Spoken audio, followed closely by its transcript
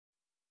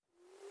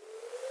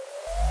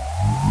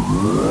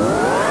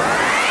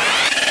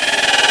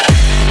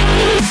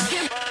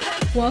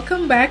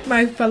Welcome back,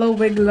 my fellow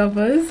wig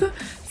lovers.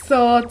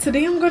 So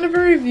today I'm going to be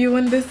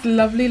reviewing this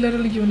lovely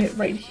little unit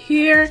right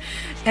here,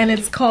 and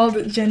it's called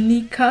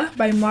JANICA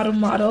by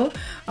Model.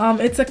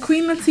 It's a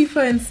Queen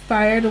Latifah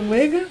inspired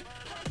wig,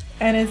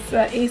 and it's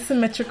an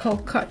asymmetrical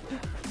cut.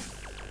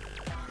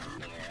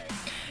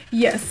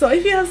 Yes, so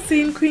if you have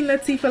seen Queen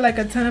Latifah like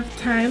a ton of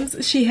times,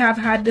 she have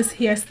had this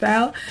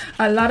hairstyle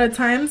a lot of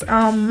times,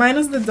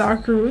 minus the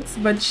dark roots,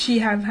 but she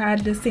have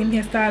had the same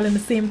hairstyle and the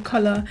same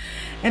color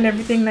and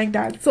everything like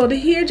that. So the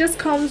hair just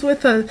comes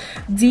with a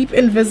deep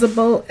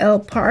invisible L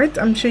part.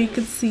 I'm sure you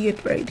can see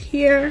it right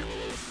here.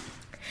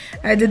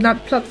 I did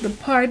not pluck the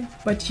part,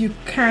 but you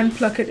can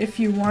pluck it if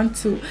you want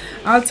to.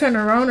 I'll turn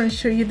around and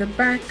show you the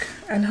back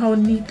and how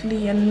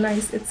neatly and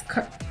nice it's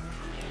cut.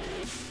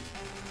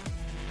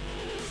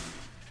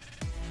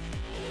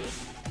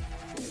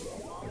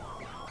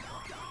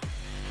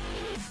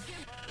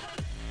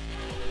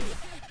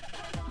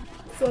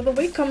 So the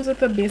wig comes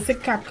with a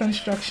basic cap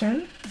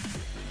construction.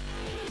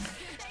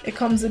 It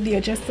comes with the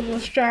adjustable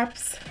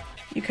straps.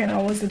 You can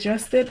always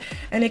adjust it.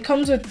 And it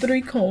comes with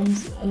 3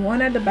 combs, one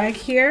at the back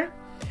here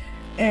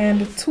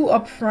and 2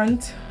 up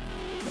front,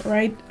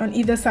 right on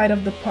either side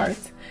of the part.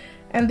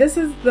 And this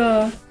is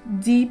the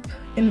deep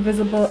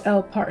invisible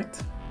L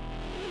part.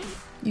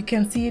 You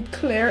can see it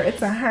clear.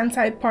 It's a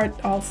hand-tied part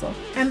also.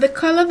 And the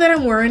color that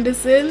I'm wearing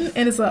this in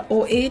is a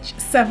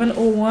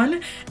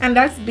OH701, and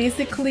that's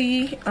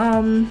basically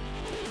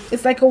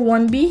it's like a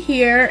 1B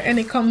here, and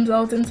it comes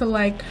out into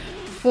like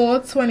 4,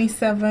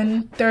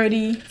 27,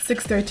 30,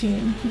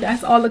 613.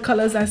 That's all the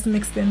colors that's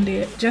mixed in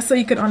there, just so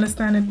you can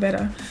understand it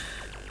better.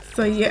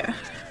 So yeah,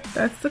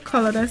 that's the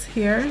color that's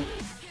here.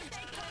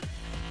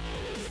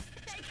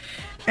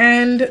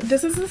 And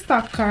this is a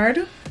stock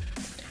card.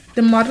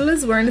 The model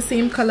is wearing the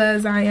same color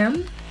as I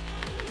am.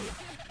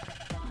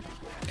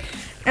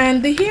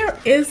 And the hair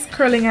is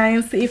curling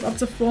iron safe up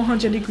to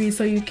 400 degrees,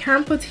 so you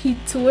can put heat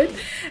to it.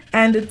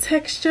 And the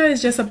texture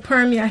is just a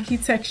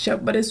permiaki texture,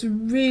 but it's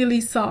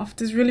really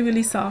soft. It's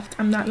really soft.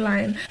 I'm not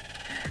lying.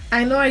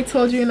 I know I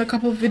told you in a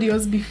couple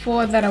videos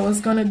before that I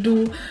was gonna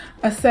do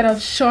a set of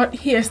short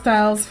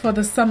hairstyles for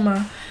the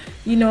summer,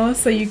 you know,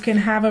 so you can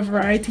have a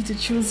variety to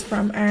choose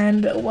from,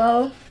 and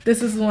well,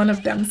 this is one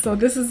of them. So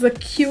this is a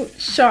cute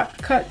short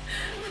cut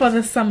for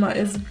the summer.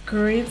 It's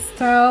great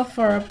style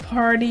for a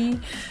party,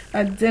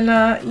 a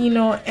dinner, you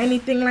know,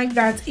 anything like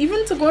that.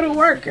 Even to go to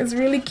work is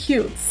really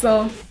cute,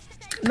 so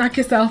knock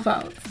yourself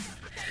out.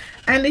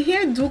 And the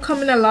hair do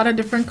come in a lot of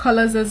different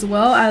colors as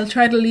well. I'll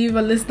try to leave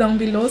a list down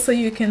below so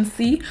you can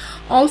see.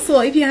 Also,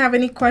 if you have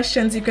any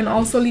questions, you can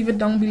also leave it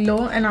down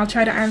below and I'll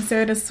try to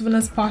answer it as soon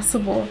as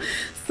possible.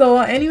 So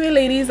anyway,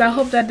 ladies, I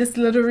hope that this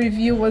little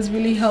review was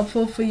really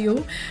helpful for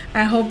you.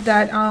 I hope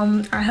that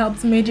I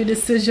helped make your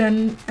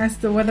decision as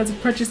to whether to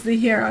purchase the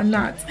hair or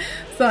not.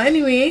 So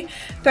anyway,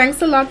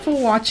 thanks a lot for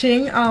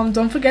watching.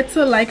 Don't forget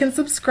to like and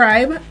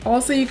subscribe.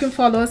 Also, you can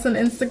follow us on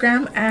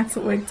Instagram at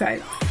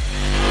WigTypes.